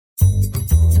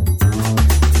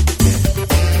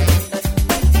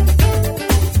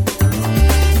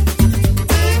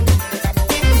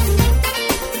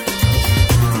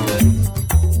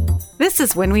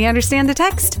is When We Understand the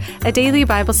Text, a daily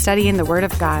Bible study in the Word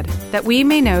of God, that we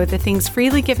may know the things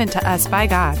freely given to us by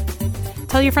God.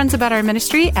 Tell your friends about our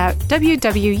ministry at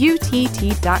wwutt.com.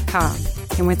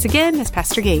 And once again, it's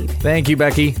Pastor Gabe. Thank you,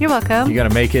 Becky. You're welcome. You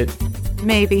gonna make it?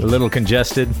 Maybe. A little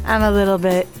congested? I'm a little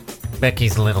bit.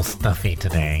 Becky's a little stuffy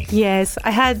today. Yes,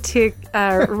 I had to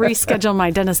reschedule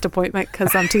my dentist appointment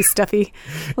because I'm too stuffy.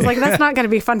 I was like, that's not going to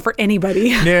be fun for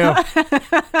anybody. No.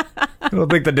 I don't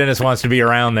think the dentist wants to be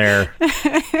around there.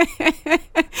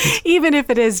 Even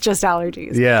if it is just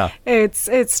allergies. Yeah.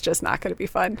 It's just not going to be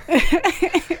fun.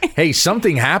 Hey,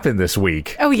 something happened this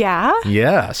week. Oh, yeah?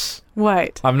 Yes.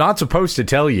 What? I'm not supposed to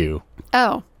tell you,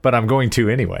 Oh. but I'm going to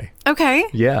anyway. Okay.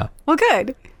 Yeah. Well,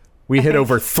 good. We hit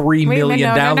over 3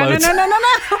 million downloads. No.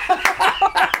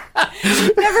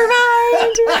 Never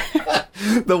mind.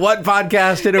 The What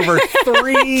Podcast hit over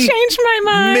 3 Changed my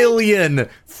mind. million.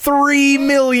 3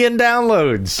 million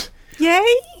downloads. Yay.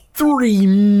 3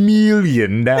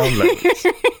 million downloads.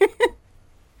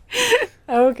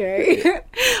 Okay.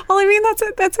 Well, I mean,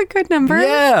 that's a good number.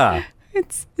 Yeah.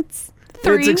 It's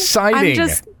 3. It's exciting. I'm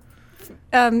just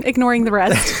ignoring the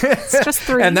rest. It's just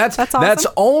 3. And that's awesome. That's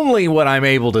only what I'm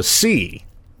able to see.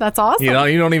 That's awesome. You know,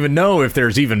 you don't even know if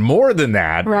there's even more than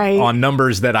that Right. on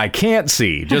numbers that I can't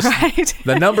see. Just Right.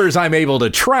 the numbers I'm able to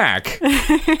track.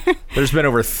 There's been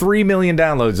over 3 million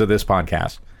downloads of this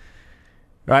podcast.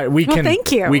 Right,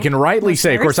 thank you, We can rightly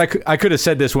say, of listeners. course, I could have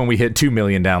said this when we hit 2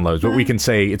 million downloads, but we can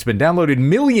say it's been downloaded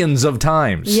millions of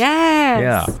times. Yes.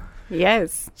 Yeah.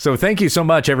 Yes. So thank you so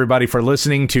much, everybody, for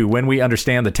listening to When We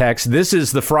Understand the Text. This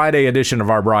is the Friday edition of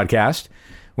our broadcast,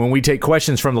 when we take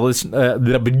questions from the listen.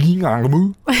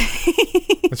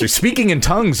 Speaking in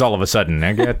tongues all of a sudden.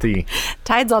 I got the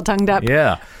Tide's all tongued up.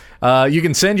 yeah. You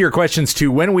can send your questions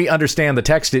to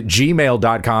whenweunderstandthetext at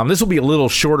gmail.com. This will be a little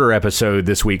shorter episode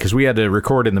this week because we had to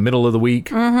record in the middle of the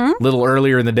week, a little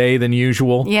earlier in the day than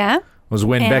usual. Yeah. Was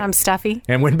when And I'm stuffy.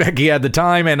 And when Becky had the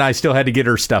time, and I still had to get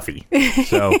her stuffy.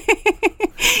 So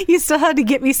You still had to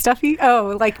get me stuffy?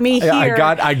 Oh, like me here.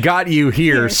 I got you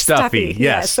here stuffy.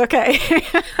 Yes. Okay.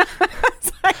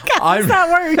 How does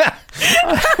that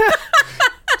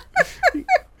work?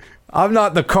 I'm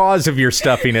not the cause of your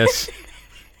stuffiness,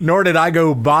 nor did I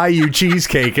go buy you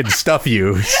cheesecake and stuff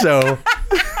you. So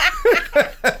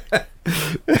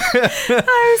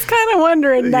I was kind of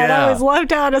wondering that. Yeah. I was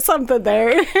left out of something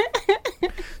there.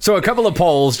 So a couple of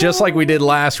polls, just like we did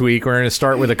last week. We're going to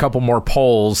start with a couple more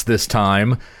polls this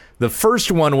time. The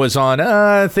first one was on,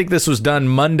 I think this was done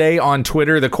Monday on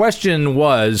Twitter. The question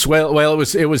was,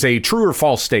 it was a true or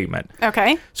false statement.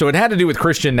 Okay. So it had to do with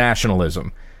Christian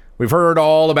nationalism. We've heard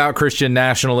all about Christian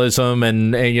nationalism,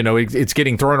 and you know, it's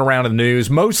getting thrown around in the news,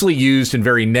 mostly used in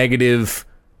very negative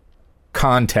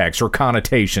context or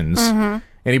connotations.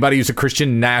 Anybody who's a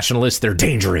Christian nationalist, they're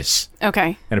dangerous.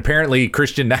 Okay. And apparently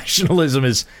Christian nationalism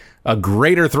is a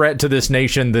greater threat to this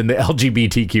nation than the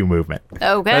LGBTQ movement.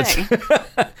 Okay.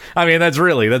 I mean, that's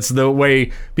the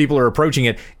way people are approaching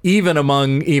it, even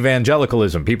among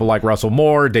evangelicalism. People like Russell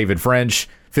Moore, David French,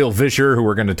 Phil Vischer, who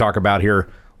we're going to talk about here a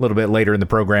little bit later in the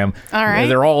program. All right.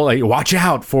 They're all like, watch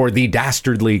out for the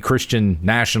dastardly Christian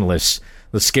nationalists,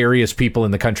 the scariest people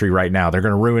in the country right now. They're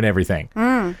going to ruin everything.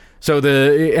 So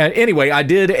anyway, I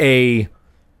did a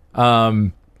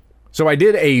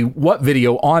what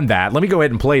video on that. Let me go ahead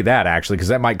and play that, actually, because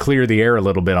that might clear the air a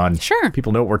little bit on Sure.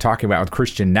 people know what we're talking about with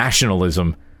Christian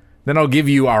nationalism. Then I'll give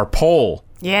you our poll.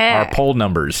 Yeah. Our poll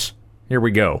numbers. Here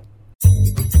we go.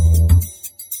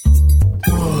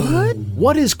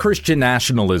 What is Christian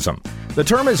nationalism? The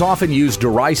term is often used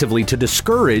derisively to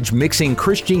discourage mixing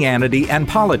Christianity and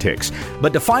politics,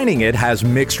 but defining it has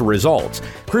mixed results.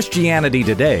 Christianity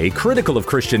Today, critical of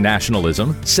Christian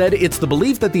nationalism, said it's the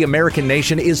belief that the American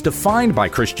nation is defined by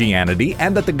Christianity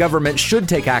and that the government should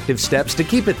take active steps to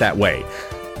keep it that way.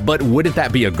 But wouldn't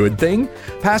that be a good thing?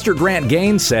 Pastor Grant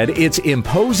Gaines said it's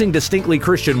imposing distinctly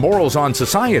Christian morals on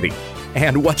society.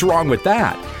 And what's wrong with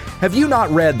that? Have you not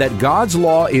read that God's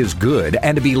law is good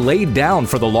and to be laid down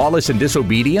for the lawless and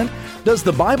disobedient? Does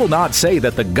the Bible not say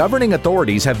that the governing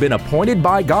authorities have been appointed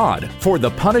by God for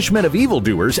the punishment of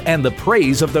evildoers and the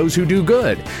praise of those who do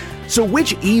good? So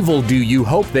which evil do you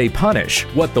hope they punish?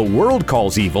 What the world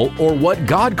calls evil or what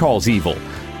God calls evil?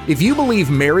 If you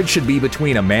believe marriage should be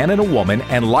between a man and a woman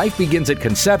and life begins at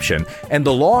conception, and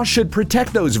the law should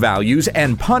protect those values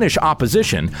and punish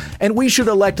opposition, and we should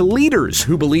elect leaders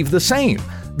who believe the same,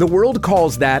 the world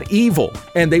calls that evil,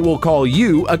 and they will call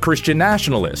you a Christian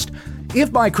nationalist.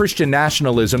 If by Christian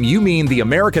nationalism you mean the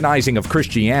Americanizing of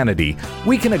Christianity,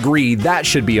 we can agree that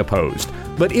should be opposed.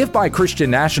 But if by Christian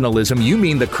nationalism you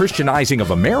mean the Christianizing of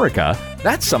America,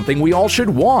 that's something we all should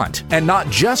want. And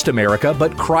not just America,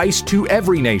 but Christ to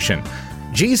every nation.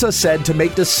 Jesus said to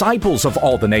make disciples of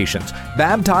all the nations,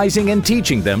 baptizing and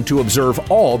teaching them to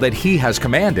observe all that he has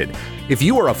commanded. If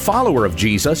you are a follower of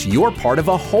Jesus, you're part of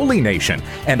a holy nation,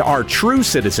 and our true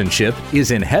citizenship is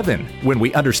in heaven when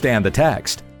we understand the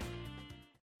text.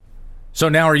 So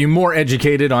now are you more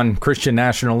educated on Christian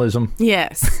nationalism?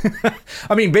 Yes.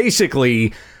 I mean,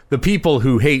 basically, the people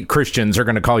who hate Christians are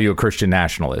going to call you a Christian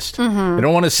nationalist. Mm-hmm. They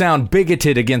don't want to sound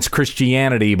bigoted against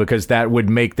Christianity because that would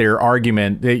make their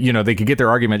argument, they could get their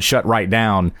argument shut right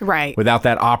down. Right. Without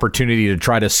that opportunity to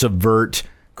try to subvert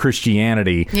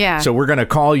Christianity. Yeah. So we're going to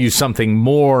call you something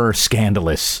more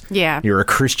scandalous. Yeah. You're a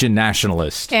Christian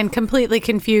nationalist. And completely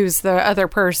confuse the other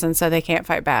person so they can't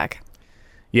fight back.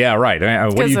 Yeah, right. What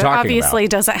are you talking about? Obviously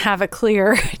doesn't have a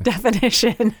clear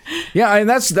definition. Yeah, and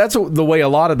that's the way a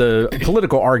lot of the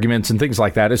political arguments and things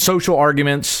like that is social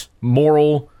arguments,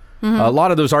 moral. Mm-hmm. A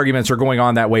lot of those arguments are going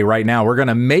on that way right now. We're going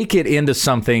to make it into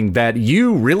something that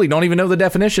you really don't even know the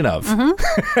definition of.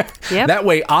 Mm-hmm. Yep. That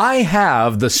way I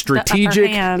have the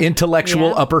strategic,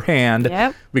 intellectual upper hand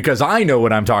because I know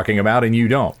what I'm talking about and you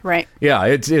don't. Right. Yeah,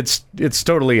 it's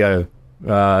totally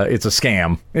it's a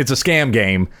scam. It's a scam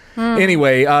game.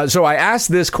 Anyway, so I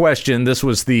asked this question. This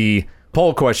was the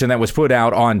poll question that was put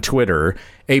out on Twitter.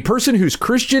 A person who's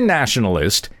Christian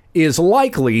nationalist is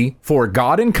likely for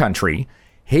God and country,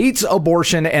 hates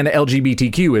abortion and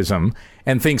LGBTQism,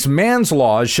 and thinks man's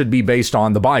laws should be based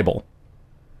on the Bible.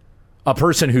 A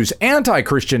person who's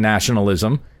anti-Christian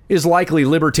nationalism is likely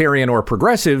libertarian or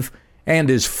progressive and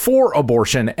is for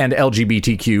abortion and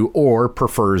LGBTQ or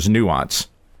prefers nuance.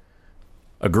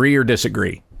 Agree or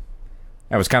disagree?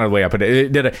 That was kind of the way I put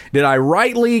it. Did I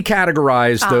rightly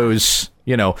categorize those,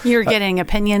 You're getting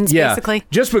opinions, basically?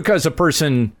 Just because a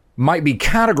person might be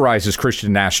categorized as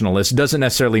Christian nationalist doesn't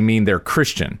necessarily mean they're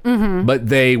Christian. Mm-hmm. But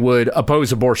they would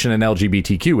oppose abortion and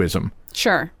LGBTQism.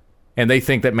 Sure. And they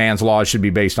think that man's laws should be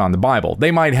based on the Bible.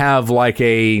 They might have like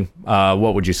a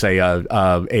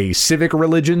civic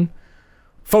religion.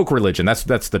 Folk religion, that's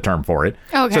the term for it.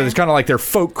 Okay. So it's kind of like they're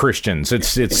folk Christians.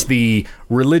 It's the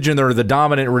religion or the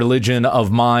dominant religion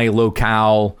of my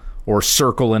locale or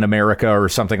circle in America or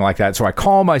something like that. So I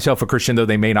call myself a Christian, though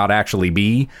they may not actually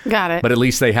be. Got it. But at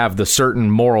least they have the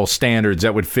certain moral standards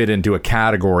that would fit into a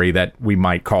category that we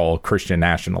might call Christian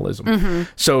nationalism. Mm-hmm.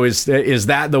 So is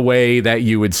that the way that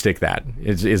you would stick that?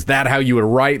 Is that how you would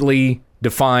rightly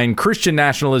define Christian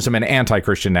nationalism and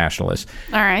anti-Christian nationalists?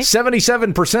 All right.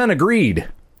 77% agreed.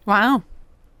 Wow.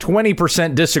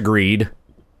 20% disagreed.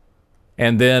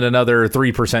 And then another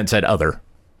 3% said other.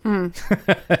 And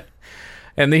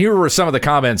here were some of the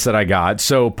comments that I got.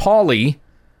 So Paulie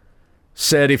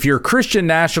said, if you're Christian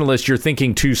nationalist, you're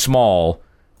thinking too small.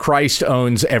 Christ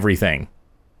owns everything.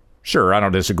 Sure, I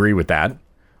don't disagree with that.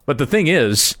 But the thing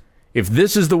is, if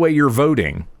this is the way you're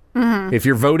voting, if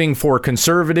you're voting for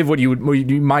conservative, what you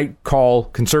might call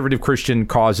conservative Christian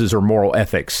causes or moral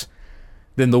ethics,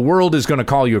 then the world is going to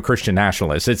call you a Christian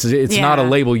nationalist. It's not a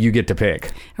label you get to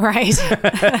pick. Right.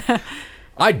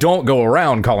 I don't go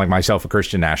around calling myself a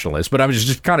Christian nationalist, but I'm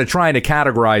just kind of trying to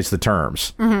categorize the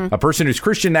terms. Mm-hmm. A person who's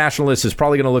Christian nationalist is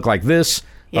probably going to look like this.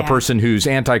 Yeah. A person who's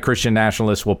anti-Christian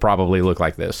nationalist will probably look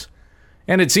like this.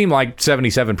 And it seemed like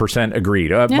 77% agreed.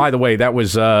 By the way, that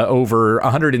was over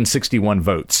 161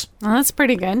 votes. Well, that's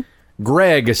pretty good.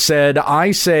 Greg said, I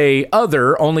say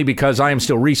other only because I am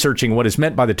still researching what is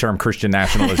meant by the term Christian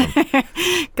nationalism.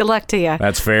 Good luck to you.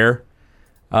 That's fair.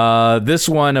 This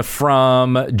one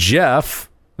from Jeff.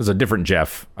 This is a different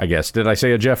Jeff, I guess. Did I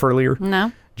say a Jeff earlier?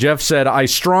 No. Jeff said, I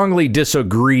strongly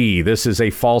disagree. This is a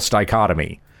false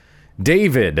dichotomy.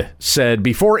 David said,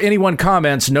 before anyone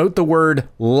comments, note the word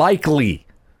likely.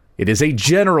 It is a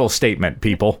general statement,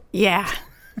 people. Yeah.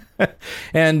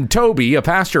 And Toby, a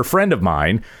pastor friend of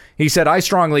mine, he said, I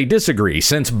strongly disagree,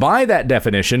 since by that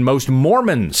definition, most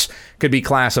Mormons could be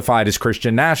classified as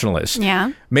Christian nationalists.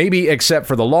 Yeah. Maybe except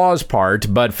for the laws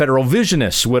part, but federal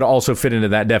visionists would also fit into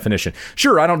that definition.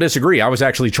 Sure, I don't disagree. I was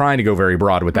actually trying to go very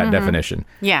broad with that definition.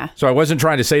 Yeah. So I wasn't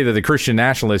trying to say that the Christian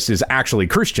nationalist is actually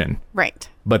Christian. Right.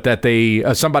 But that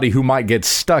they, somebody who might get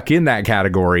stuck in that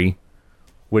category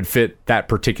would fit that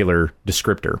particular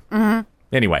descriptor. Mm-hmm.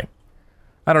 Anyway,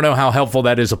 I don't know how helpful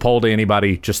that is a poll to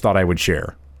anybody. Just thought I would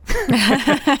share.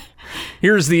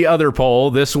 Here's the other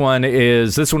poll. This one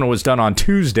was done on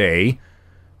Tuesday,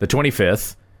 the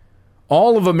 25th.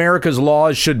 All of America's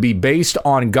laws should be based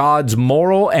on God's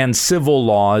moral and civil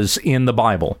laws in the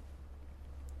Bible.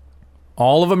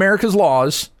 All of America's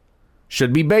laws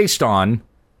should be based on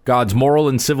God's moral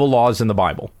and civil laws in the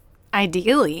Bible.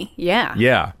 Ideally, yeah.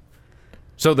 Yeah.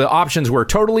 So the options were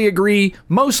totally agree,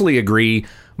 mostly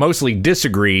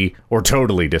disagree, or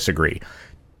totally disagree.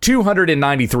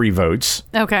 293 votes.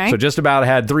 Okay. So just about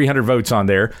had 300 votes on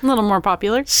there. A little more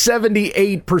popular.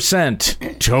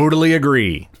 78% totally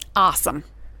agree. Awesome.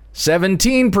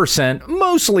 17%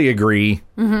 mostly agree.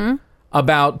 Mm-hmm.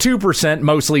 About 2%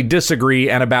 mostly disagree,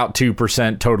 and about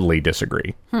 2% totally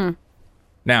disagree.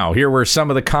 Now, here were some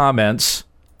of the comments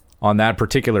on that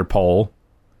particular poll.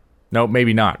 No,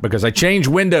 maybe not, because I changed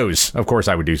windows. Of course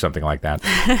I would do something like that.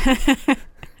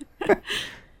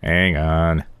 Hang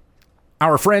on.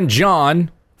 Our friend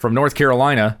John from North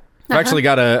Carolina, I've actually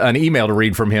got an email to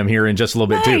read from him here in just a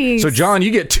little bit, too. So, John, you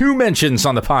get 2 mentions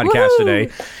on the podcast today.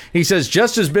 He says,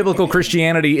 just as biblical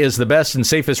Christianity is the best and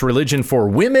safest religion for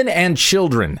women and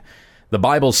children, the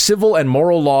Bible's civil and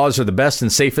moral laws are the best and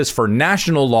safest for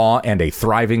national law and a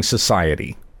thriving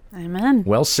society. Amen.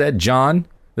 Well said, John.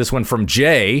 This one from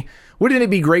Jay. Wouldn't it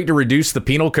be great to reduce the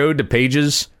penal code to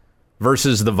pages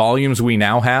versus the volumes we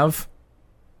now have?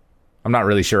 I'm not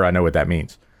really sure I know what that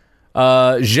means.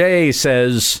 Jay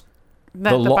says...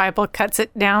 That the Bible cuts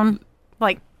it down,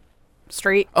 like,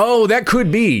 straight. Oh, that could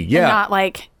be, yeah. And not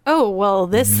like, oh, well,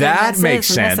 this that and makes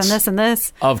this sense. And this and this and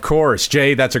this. Of course,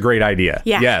 Jay, that's a great idea.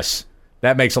 Yeah. Yes,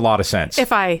 that makes a lot of sense.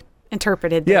 If I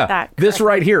interpreted that correctly. This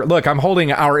right here. Look, I'm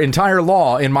holding our entire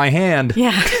law in my hand.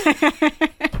 Yeah.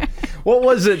 What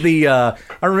was it? I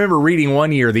remember reading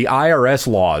one year, the IRS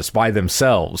laws by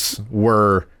themselves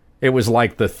it was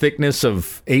like the thickness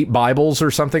of 8 Bibles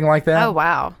or something like that. Oh,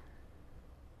 wow.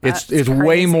 It's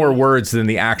way more words than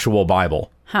the actual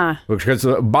Bible. Huh. Because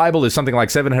the Bible is something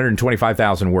like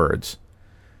 725,000 words.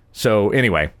 So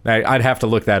anyway, I'd have to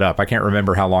look that up. I can't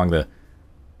remember how long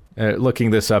looking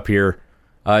this up here.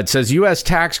 It says U.S.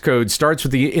 tax code starts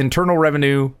with the Internal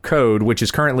Revenue Code, which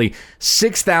is currently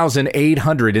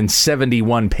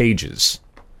 6,871 pages.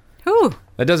 Ooh.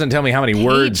 That doesn't tell me how many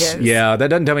words. Yeah, that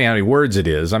doesn't tell me how many words it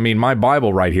is. I mean, my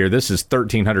Bible right here, this is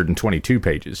 1,322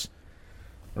 pages.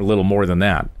 A little more than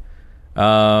that.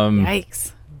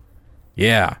 Yikes.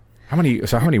 Yeah. How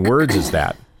many words is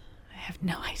that? I have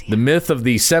no idea. The myth of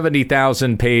the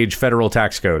 70,000 page federal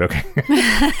tax code. Okay.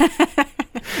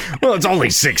 Well, it's only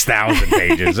 6,000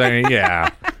 pages. I mean, yeah.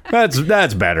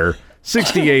 That's better.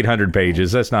 6,800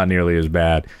 pages. That's not nearly as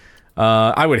bad.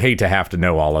 I would hate to have to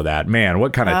know all of that. Man,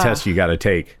 what kind of test you got to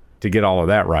take to get all of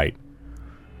that right?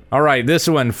 All right, this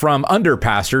one from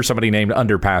Underpastor, somebody named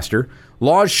Underpastor.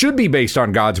 Laws should be based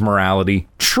on God's morality,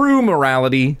 true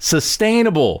morality,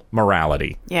 sustainable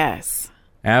morality. Yes.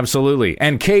 Absolutely.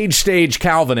 And Cage Stage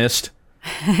Calvinist,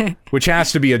 which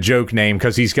has to be a joke name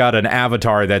because he's got an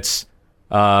avatar that's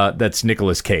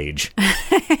Nicolas Cage.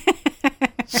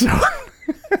 So,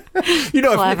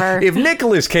 if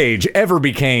Nicolas Cage ever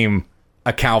became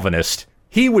a Calvinist,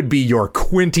 he would be your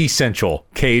quintessential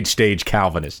Cage Stage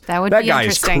Calvinist. That guy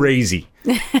is crazy.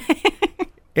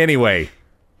 Anyway,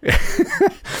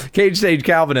 Cage Stage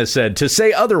Calvinist said, to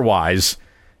say otherwise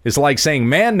is like saying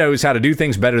man knows how to do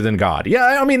things better than God.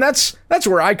 Yeah, I mean, that's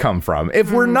where I come from.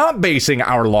 If we're not basing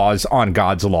our laws on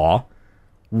God's law,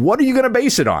 what are you going to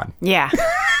base it on? Yeah.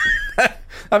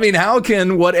 I mean, how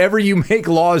can whatever you make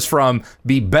laws from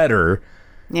be better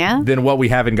than what we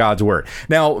have in God's word?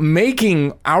 Now,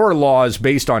 making our laws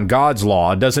based on God's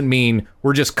law doesn't mean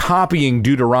we're just copying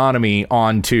Deuteronomy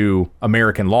onto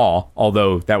American law,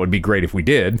 although that would be great if we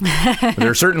did.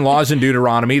 There are certain laws in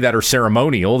Deuteronomy that are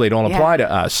ceremonial. They don't apply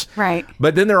to us. Right.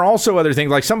 But then there are also other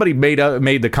things, like somebody made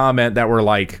the comment that were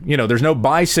like, there's no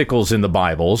bicycles in the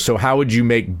Bible, so how would you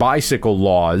make bicycle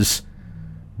laws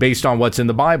based on what's in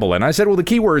the Bible? And I said, well, the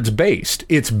key word's based.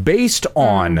 It's based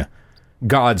on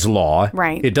God's law.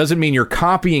 Right. It doesn't mean you're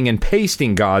copying and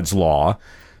pasting God's law.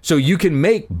 So you can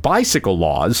make bicycle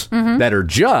laws that are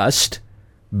just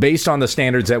based on the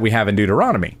standards that we have in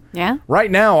Deuteronomy. Yeah. Right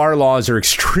now, our laws are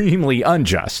extremely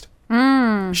unjust,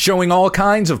 showing all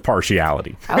kinds of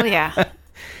partiality. Oh, yeah.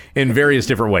 In various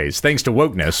different ways, thanks to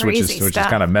wokeness, which has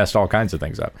kind of messed all kinds of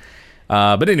things up.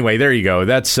 But anyway, there you go.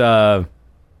 That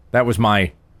was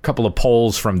my couple of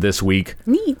polls from this week.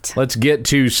 Neat. Let's get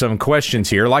to some questions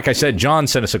here. Like I said, John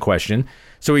sent us a question.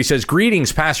 So he says,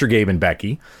 greetings, Pastor Gabe and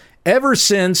Becky. Ever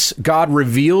since God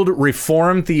revealed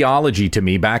Reformed theology to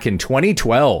me back in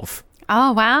 2012.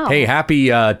 Oh, wow. Hey, happy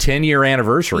 10-year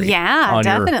anniversary. Yeah,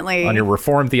 definitely. On your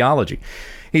Reformed theology.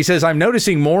 He says, I'm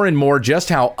noticing more and more just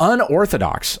how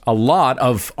unorthodox a lot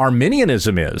of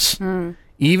Arminianism is.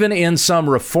 Even in some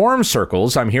Reformed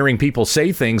circles, I'm hearing people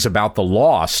say things about the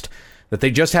lost, that they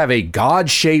just have a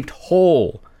God-shaped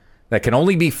hole that can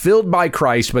only be filled by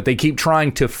Christ, but they keep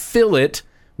trying to fill it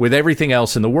with everything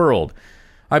else in the world.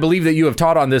 I believe that you have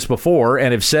taught on this before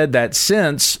and have said that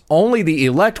since only the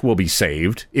elect will be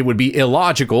saved, it would be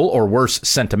illogical or worse,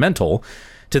 sentimental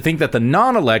to think that the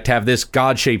non-elect have this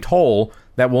God-shaped hole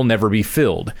that will never be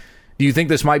filled. Do you think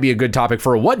this might be a good topic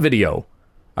for a what video?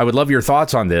 I would love your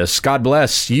thoughts on this. God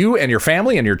bless you and your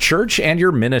family and your church and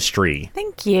your ministry.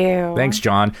 Thank you. Thanks,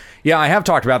 John. Yeah, I have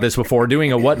talked about this before.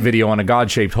 Doing a what video on a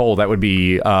God-shaped hole, that would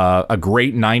be a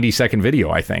great 90-second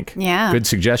video, I think. Yeah. Good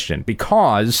suggestion.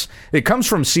 Because it comes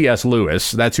from C.S.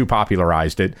 Lewis. That's who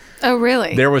popularized it. Oh,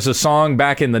 really? There was a song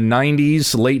back in the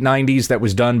 90s, late 90s, that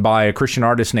was done by a Christian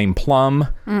artist named Plum.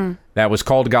 That was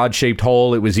called God-Shaped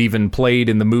Hole. It was even played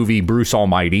in the movie Bruce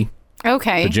Almighty.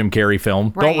 Okay. The Jim Carrey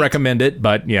film. Right. Don't recommend it,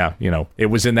 but yeah, it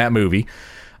was in that movie.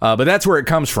 But that's where it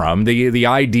comes from. The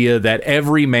idea that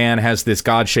every man has this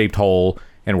God-shaped hole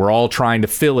and we're all trying to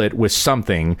fill it with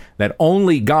something that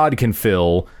only God can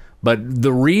fill. But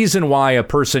the reason why a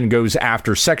person goes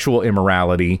after sexual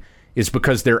immorality is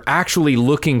because they're actually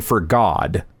looking for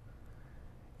God.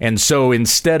 And so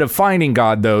instead of finding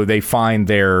God, though, they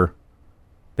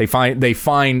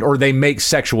make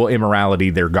sexual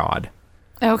immorality their God.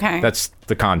 Okay. That's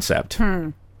the concept.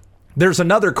 There's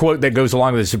another quote that goes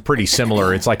along with this, pretty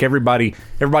similar. It's like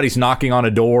everybody's knocking on a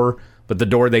door, but the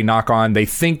door they knock on, they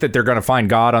think that they're going to find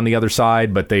God on the other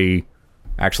side, but they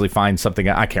actually find something.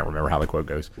 I can't remember how the quote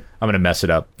goes. I'm going to mess it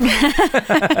up.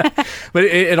 But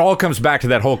it all comes back to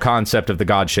that whole concept of the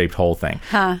God-shaped hole thing.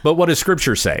 But what does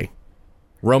Scripture say?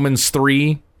 Romans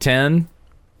 3:10,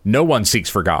 no one seeks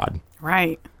for God.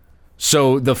 Right.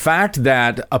 So the fact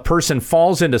that a person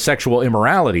falls into sexual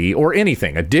immorality or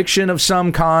anything, addiction of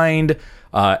some kind,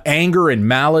 anger and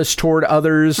malice toward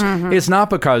others, is not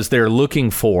because they're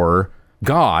looking for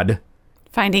God.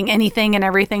 Finding anything and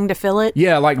everything to fill it?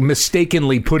 Yeah, like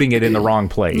mistakenly putting it in the wrong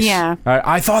place. Yeah.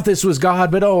 I thought this was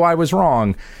God, but I was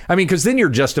wrong. I mean, because then you're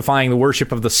justifying the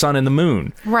worship of the sun and the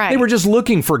moon. Right. They were just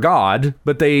looking for God,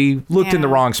 but they looked in the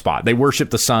wrong spot. They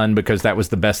worshiped the sun because that was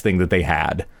the best thing that they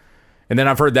had. And then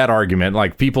I've heard that argument,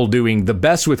 like people doing the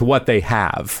best with what they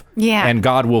have. Yeah. And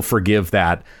God will forgive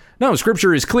that. No,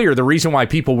 Scripture is clear. The reason why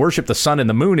people worship the sun and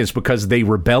the moon is because they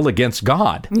rebel against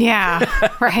God. Yeah,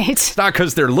 right. It's not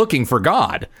because they're looking for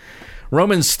God.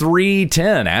 Romans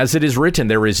 3:10, as it is written,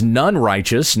 there is none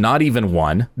righteous, not even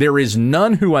one. There is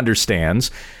none who understands.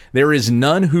 There is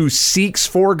none who seeks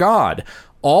for God.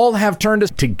 All have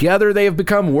turned together. They have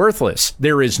become worthless.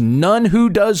 There is none who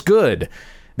does good.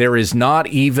 There is not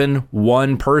even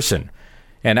one person.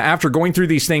 And after going through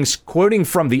these things, quoting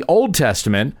from the Old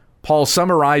Testament, Paul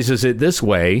summarizes it this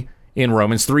way in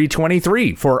Romans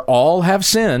 3:23, for all have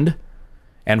sinned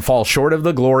and fall short of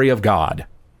the glory of God,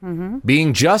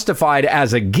 being justified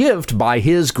as a gift by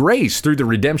his grace through the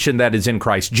redemption that is in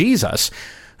Christ Jesus,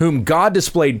 whom God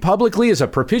displayed publicly as a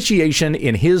propitiation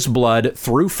in his blood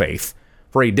through faith,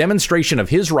 for a demonstration of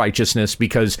his righteousness,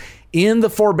 because in the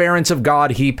forbearance of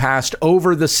God he passed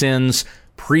over the sins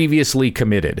previously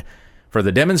committed, for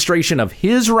the demonstration of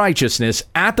his righteousness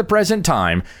at the present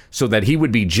time, so that he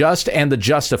would be just and the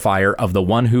justifier of the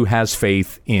one who has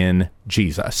faith in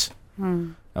Jesus.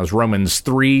 That was Romans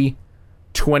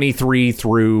 3:23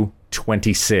 through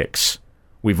 26.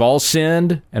 We've all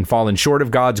sinned and fallen short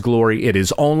of God's glory. It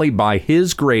is only by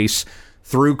his grace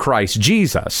through Christ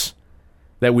Jesus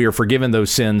that we are forgiven those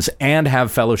sins and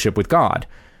have fellowship with God.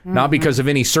 Not because of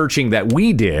any searching that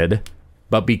we did,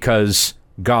 but because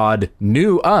God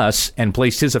knew us and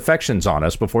placed his affections on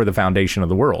us before the foundation of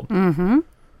the world.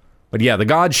 But yeah, the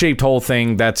God-shaped hole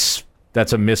thing, that's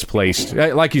a misplaced,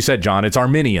 like you said, John, it's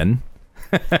Arminian.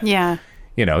 Yeah.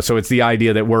 So it's the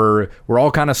idea that we're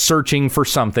all kind of searching for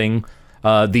something.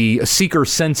 The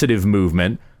seeker-sensitive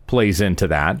movement plays into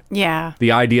that. Yeah.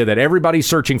 The idea that everybody's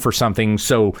searching for something,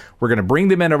 so we're going to bring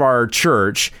them into our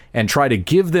church and try to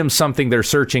give them something they're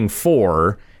searching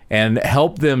for and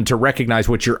help them to recognize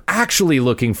what you're actually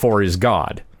looking for is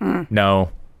God.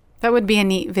 No. That would be a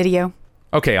neat video.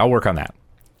 Okay, I'll work on that.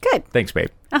 Good. Thanks, babe.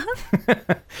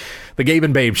 The Gabe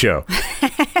and Babe Show.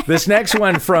 This next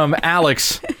one from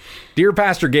Alex. Dear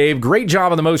Pastor Gabe, great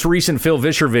job on the most recent Phil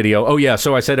Vischer video. Oh yeah,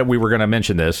 so I said that we were going to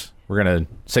mention this. We're going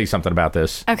to say something about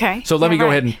this. Okay. So let me go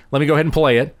ahead and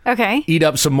play it. Okay. Eat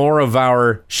up some more of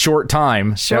our short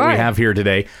time that we have here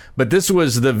today. But this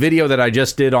was the video that I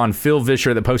just did on Phil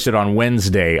Vischer that posted on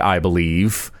Wednesday, I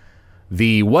believe.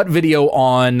 The what video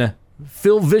on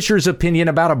Phil Vischer's opinion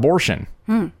about abortion.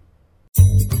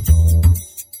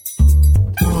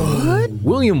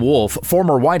 William Wolf,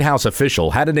 former White House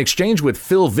official, had an exchange with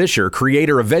Phil Vischer,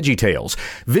 creator of VeggieTales.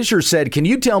 Vischer said, "Can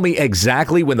you tell me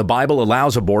exactly when the Bible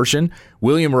allows abortion?"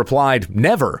 William replied,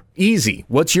 "Never. Easy.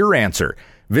 What's your answer?"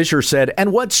 Vischer said,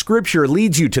 "And what scripture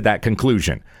leads you to that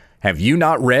conclusion? Have you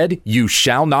not read, 'You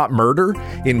shall not murder'?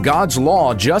 In God's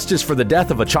law, justice for the death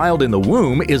of a child in the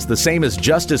womb is the same as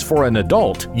justice for an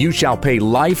adult. You shall pay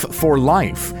life for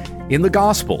life." In the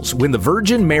Gospels, when the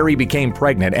Virgin Mary became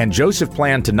pregnant and Joseph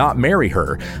planned to not marry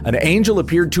her, an angel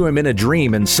appeared to him in a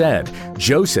dream and said,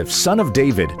 "Joseph, son of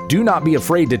David, do not be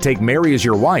afraid to take Mary as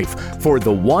your wife, for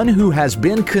the one who has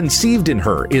been conceived in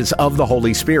her is of the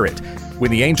Holy Spirit." When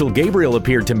the angel Gabriel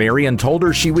appeared to Mary and told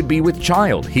her she would be with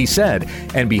child, he said,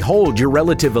 "And behold, your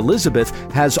relative Elizabeth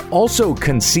has also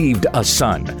conceived a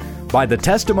son." By the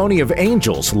testimony of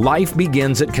angels, life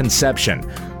begins at conception.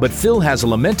 But Phil has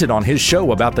lamented on his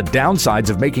show about the downsides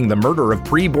of making the murder of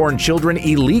preborn children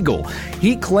illegal.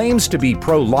 He claims to be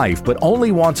pro-life, but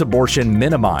only wants abortion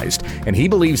minimized. And he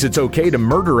believes it's okay to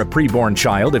murder a preborn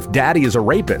child if daddy is a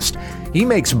rapist. He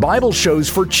makes Bible shows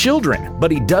for children, but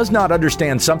he does not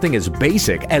understand something as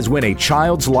basic as when a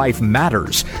child's life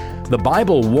matters. The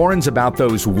Bible warns about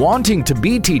those wanting to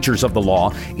be teachers of the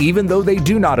law, even though they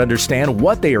do not understand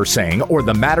what they are saying or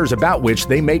the matters about which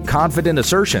they make confident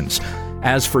assertions.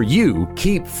 As for you,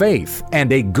 keep faith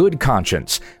and a good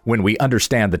conscience when we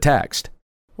understand the text.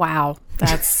 Wow,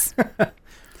 that's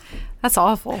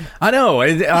awful. I know.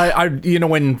 I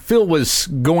when Phil was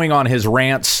going on his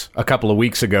rants a couple of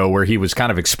weeks ago where he was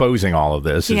kind of exposing all of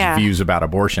this, his views about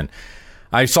abortion,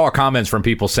 I saw comments from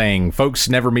people saying, "Folks,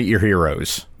 never meet your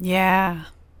heroes." Yeah,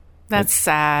 that's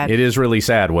sad. It is really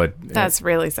sad. That's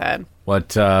really sad.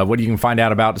 What you can find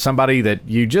out about somebody that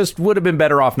you just would have been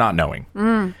better off not knowing.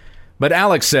 But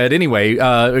Alex said, anyway,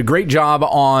 a great job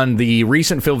on the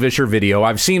recent Phil Vischer video.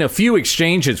 I've seen a few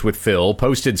exchanges with Phil,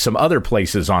 posted some other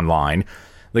places online.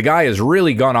 The guy has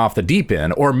really gone off the deep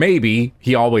end, or maybe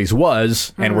he always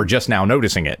was, and we're just now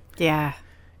noticing it. Yeah.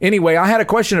 Anyway, I had a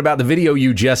question about the video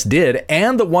you just did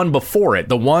and the one before it,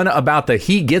 the one about the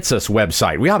He Gets Us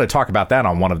website. We ought to talk about that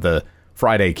on one of the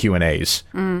Friday Q&As.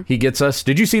 He Gets Us.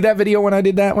 Did you see that video when I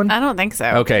did that one? I don't think so.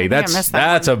 Okay,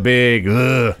 that's a big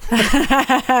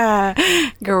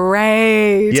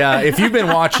Great. Yeah, if you've been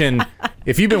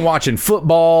watching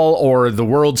football or the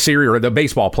World Series or the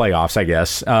baseball playoffs, I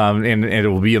guess, and it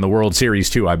will be in the World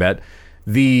Series too, I bet.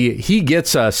 The He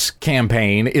Gets Us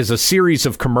campaign is a series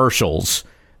of commercials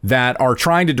that are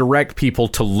trying to direct people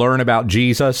to learn about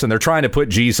Jesus, and they're trying to put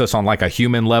Jesus on like a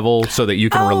human level so that you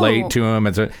can relate to him.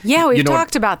 Yeah, we've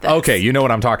talked about this. Okay, you know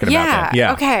what I'm talking about then.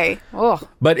 Yeah. Okay. Oh.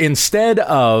 But instead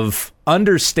of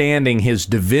understanding his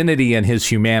divinity and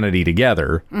his humanity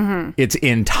together, it's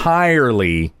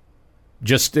entirely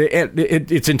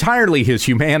it's entirely his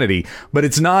humanity, but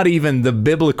it's not even the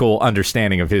biblical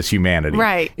understanding of his humanity.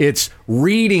 Right. It's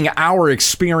reading our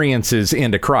experiences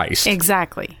into Christ.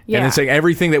 Exactly. Yeah. And it's saying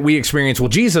everything that we experience, well,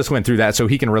 Jesus went through that so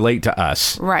he can relate to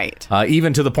us. Right.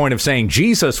 Even to the point of saying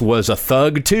Jesus was a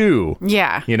thug too.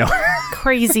 Yeah. You know?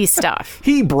 Crazy stuff.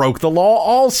 He broke the law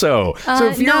also. So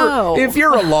if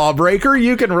you're a lawbreaker,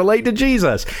 you can relate to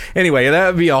Jesus. Anyway, that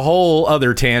would be a whole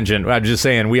other tangent. I'm just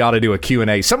saying we ought to do a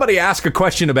Q&A. Somebody ask a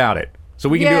question about it so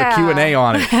we can do a Q&A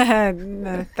on it.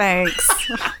 No,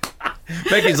 thanks.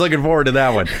 Becky's looking forward to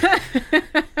that one.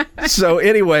 So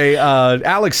anyway,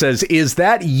 Alex says, is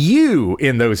that you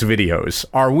in those videos?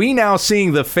 Are we now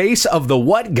seeing the face of the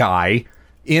what guy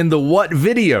in the what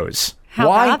videos?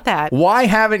 How about that? Why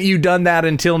haven't you done that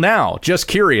until now? Just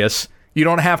curious. You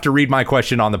don't have to read my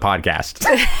question on the podcast.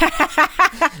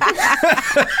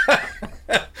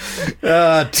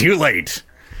 Too late.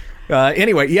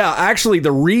 Anyway, yeah, actually,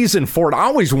 the reason for it, I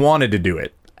always wanted to do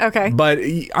it. Okay. But,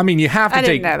 I mean, you have to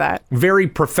take know that. very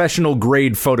professional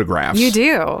grade photographs. You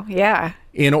do, yeah.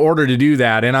 In order to do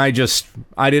that, and I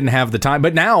didn't have the time.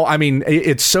 But now, I mean,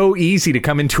 it's so easy to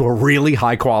come into a really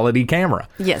high-quality camera.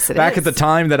 Yes, it is. Back at the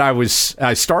time that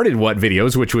I started What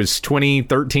Videos, which was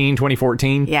 2013,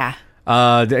 2014. Yeah.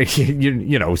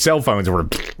 You know, cell phones were...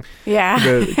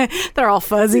 Yeah. They're all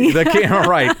fuzzy. The camera,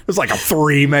 right. It was like a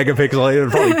 3 megapixel,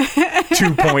 probably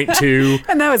 2.2.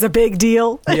 And that was a big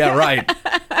deal. Yeah, right.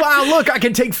 Wow, look, I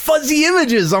can take fuzzy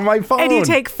images on my phone. And you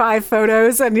take 5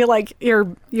 photos and you're like, your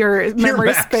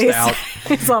memory space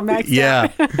is all maxed out. Yeah.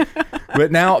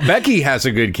 But now Becky has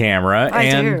a good camera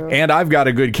and I've got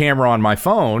a good camera on my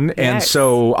phone. Yes. And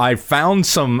so I found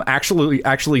some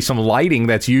actually some lighting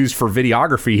that's used for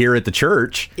videography here at the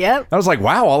church. Yep. I was like,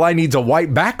 wow, all I need is a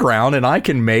white background and I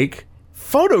can make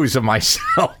photos of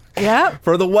myself. Yeah.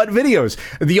 For the what videos.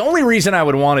 The only reason I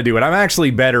would want to do it, I'm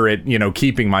actually better at,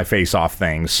 keeping my face off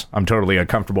things. I'm totally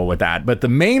uncomfortable with that. But the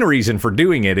main reason for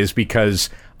doing it is because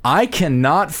I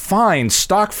cannot find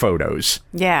stock photos.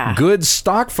 Yeah. Good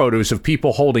stock photos of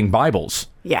people holding Bibles.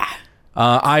 Yeah.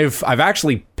 I've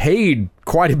actually paid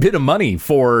quite a bit of money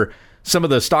for some of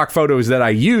the stock photos that I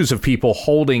use of people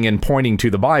holding and pointing to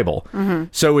the Bible.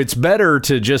 So it's better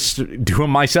to just do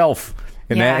them myself.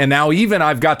 And now even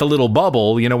I've got the little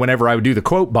bubble, whenever I would do the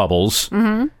quote bubbles,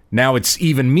 now it's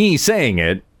even me saying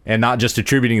it and not just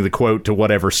attributing the quote to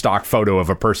whatever stock photo of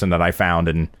a person that I found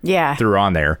and threw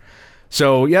on there.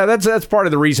 So, yeah, that's part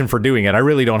of the reason for doing it. I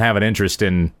really don't have an interest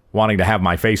in wanting to have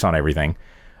my face on everything.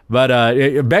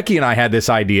 But Becky and I had this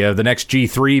idea of the next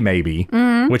G3 maybe,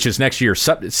 which is next year,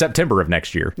 September of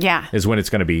next year is when it's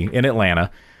going to be in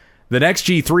Atlanta. The next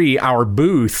G3, our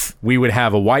booth, we would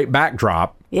have a white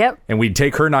backdrop. Yep. And we'd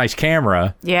take her nice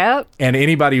camera. Yep. And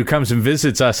anybody who comes and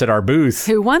visits us at our booth.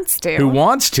 Who wants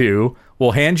to,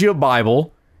 will hand you a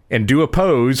Bible and do a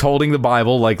pose holding the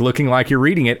Bible, like looking like you're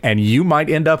reading it. And you might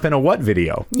end up in a what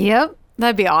video? Yep.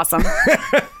 That'd be awesome.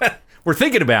 We're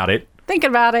thinking about it.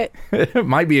 It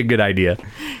might be a good idea.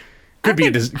 Could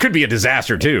be a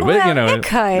disaster too. Well, but it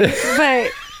could.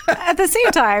 But at the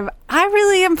same time, I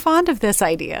really am fond of this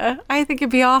idea. I think it'd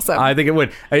be awesome. I think it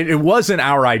would. It wasn't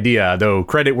our idea, though.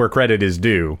 Credit where credit is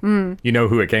due. You know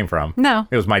who it came from? No.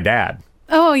 It was my dad.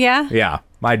 Oh, yeah? Yeah.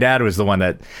 My dad was the one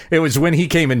it was when he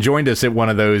came and joined us at one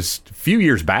of those few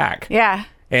years back. Yeah.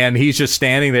 And he's just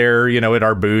standing there, at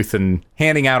our booth and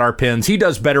handing out our pins. He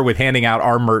does better with handing out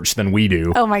our merch than we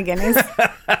do. Oh, my goodness.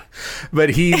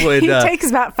 But he would... He takes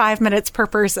about 5 minutes per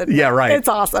person. Yeah, right. It's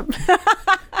awesome.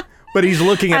 But he's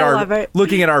looking at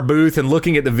our booth and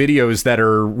looking at the videos that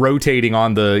are rotating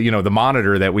on the, the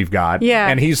monitor that we've got. Yeah.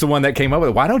 And he's the one that came up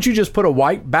with, why don't you just put a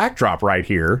white backdrop right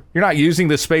here? You're not using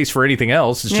this space for anything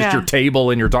else. It's just your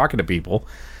table and you're talking to people.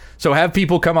 So have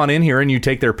people come on in here and you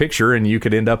take their picture and you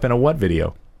could end up in a what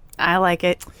video? I like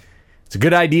it. It's a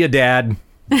good idea, Dad.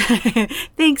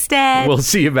 Thanks, Dad. We'll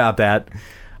see about that.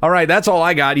 All right, that's all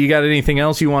I got. You got anything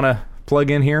else you want to plug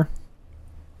in here?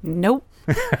 Nope.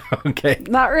 Okay.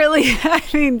 Not really. I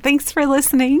mean, thanks for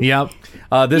listening. Yep.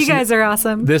 You guys are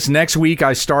awesome. This next week,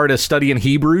 I start a study in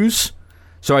Hebrews.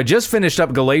 So I just finished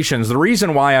up Galatians. The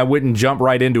reason why I wouldn't jump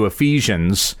right into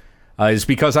Ephesians is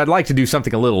because I'd like to do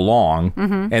something a little long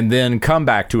and then come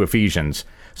back to Ephesians.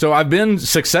 So I've been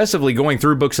successively going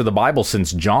through books of the Bible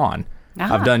since John.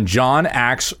 I've done John,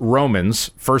 Acts,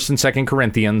 Romans, 1st and 2nd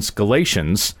Corinthians,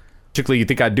 Galatians. Particularly, you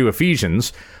think I'd do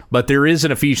Ephesians, but there is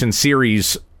an Ephesians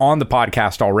series on the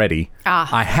podcast already.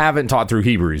 I haven't taught through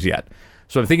Hebrews yet.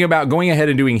 So I'm thinking about going ahead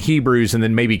and doing Hebrews and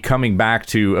then maybe coming back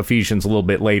to Ephesians a little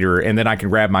bit later, and then I can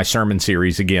grab my sermon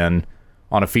series again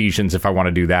on Ephesians if I want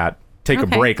to do that. Take a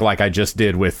break like I just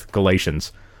did with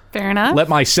Galatians. Fair enough. Let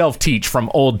myself teach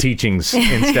from old teachings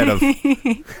instead of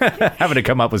having to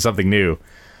come up with something new.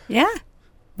 Yeah.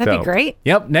 That'd be great.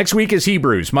 Yep. Next week is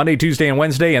Hebrews, Monday, Tuesday, and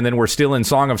Wednesday. And then we're still in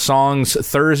Song of Songs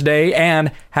Thursday.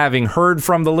 And having heard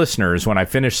from the listeners, when I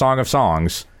finish Song of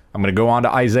Songs, I'm going to go on to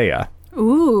Isaiah.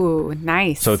 Ooh,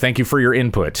 nice. So thank you for your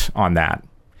input on that.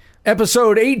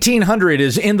 Episode 1800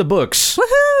 is in the books.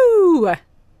 Woohoo!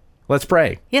 Let's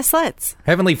pray. Yes, let's.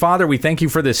 Heavenly Father, we thank you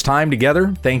for this time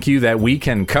together. Thank you that we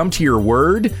can come to your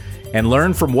word and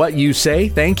learn from what you say.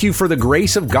 Thank you for the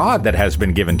grace of God that has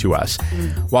been given to us.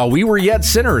 While we were yet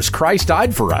sinners, Christ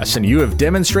died for us, and you have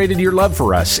demonstrated your love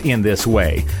for us in this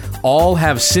way. All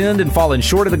have sinned and fallen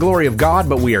short of the glory of God,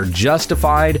 but we are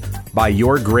justified by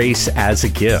your grace as a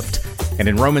gift. And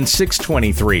in Romans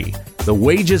 6:23, the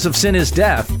wages of sin is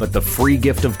death, but the free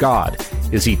gift of God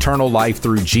is eternal life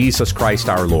through Jesus Christ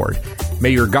our Lord. May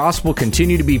your gospel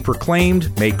continue to be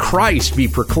proclaimed. May Christ be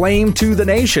proclaimed to the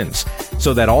nations,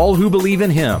 so that all who believe in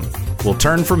him will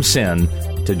turn from sin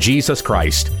to Jesus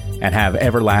Christ and have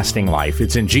everlasting life.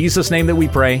 It's in Jesus' name that we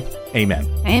pray. Amen.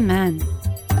 Amen.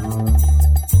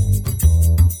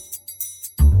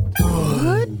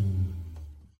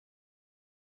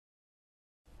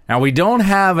 Now, we don't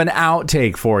have an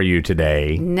outtake for you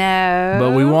today. No.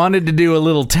 But we wanted to do a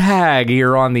little tag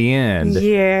here on the end.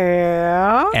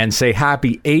 Yeah. And say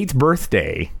happy 8th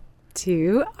birthday.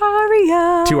 To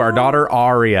Aria. To our daughter,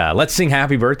 Aria. Let's sing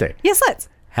happy birthday. Yes, let's.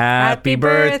 Happy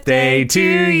birthday to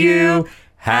you.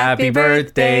 Happy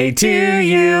birthday to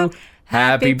you.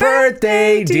 Happy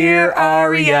birthday, dear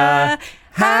Aria.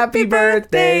 Happy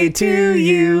birthday to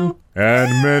you.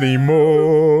 And many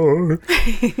more.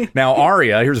 Now,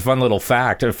 Aria, here's a fun little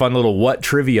fact, a fun little what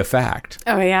trivia fact.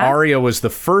 Oh, yeah? Aria was the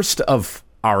first of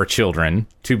our children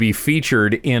to be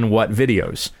featured in what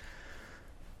videos?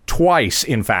 Twice,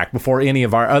 in fact, before any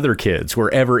of our other kids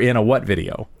were ever in a what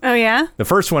video. Oh, yeah? The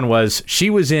first one was, she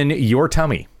was in Your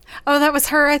Tummy. Oh, that was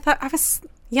her. I thought I was...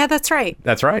 Yeah, that's right.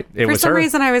 That's right. It For was some her.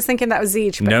 reason, I was thinking that was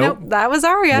Zeech, but nope, that was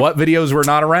Aria. What videos were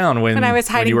not around when I was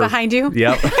hiding behind you?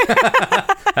 Yep.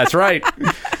 That's right.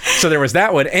 So there was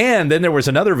that one. And then there was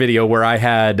another video where I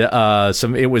had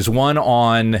it was one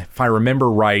on, if I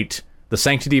remember right, the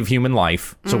sanctity of human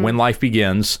life. So when life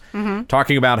begins,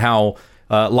 talking about how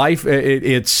life,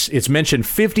 it's mentioned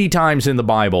 50 times in the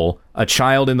Bible, a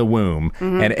child in the womb.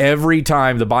 And every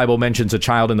time the Bible mentions a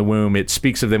child in the womb, it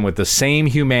speaks of them with the same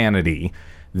humanity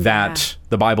that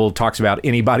the Bible talks about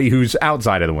anybody who's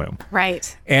outside of the womb.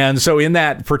 Right. And so in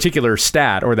that particular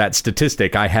stat or that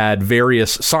statistic, I had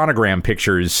various sonogram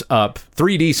pictures up,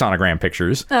 3D sonogram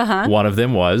pictures. One of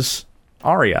them was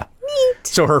Aria. Neat.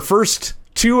 So her first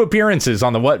 2 appearances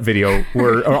on the What video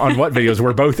videos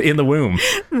were both in the womb.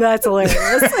 That's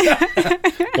hilarious.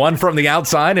 One from the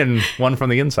outside and one from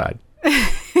the inside.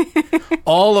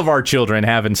 All of our children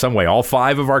have in some way. All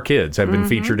 5 of our kids have been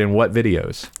featured in What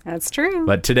videos. That's true.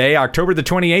 But today, October the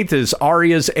 28th, is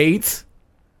Aria's 8th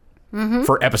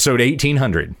for episode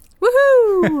 1800.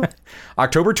 Woohoo!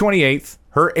 October 28th,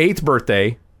 her 8th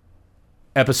birthday,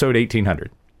 episode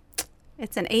 1800.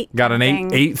 It's an 8. Got an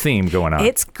 8 theme going on.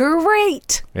 It's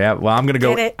great. Yeah, well, I'm gonna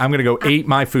go 8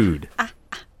 my food.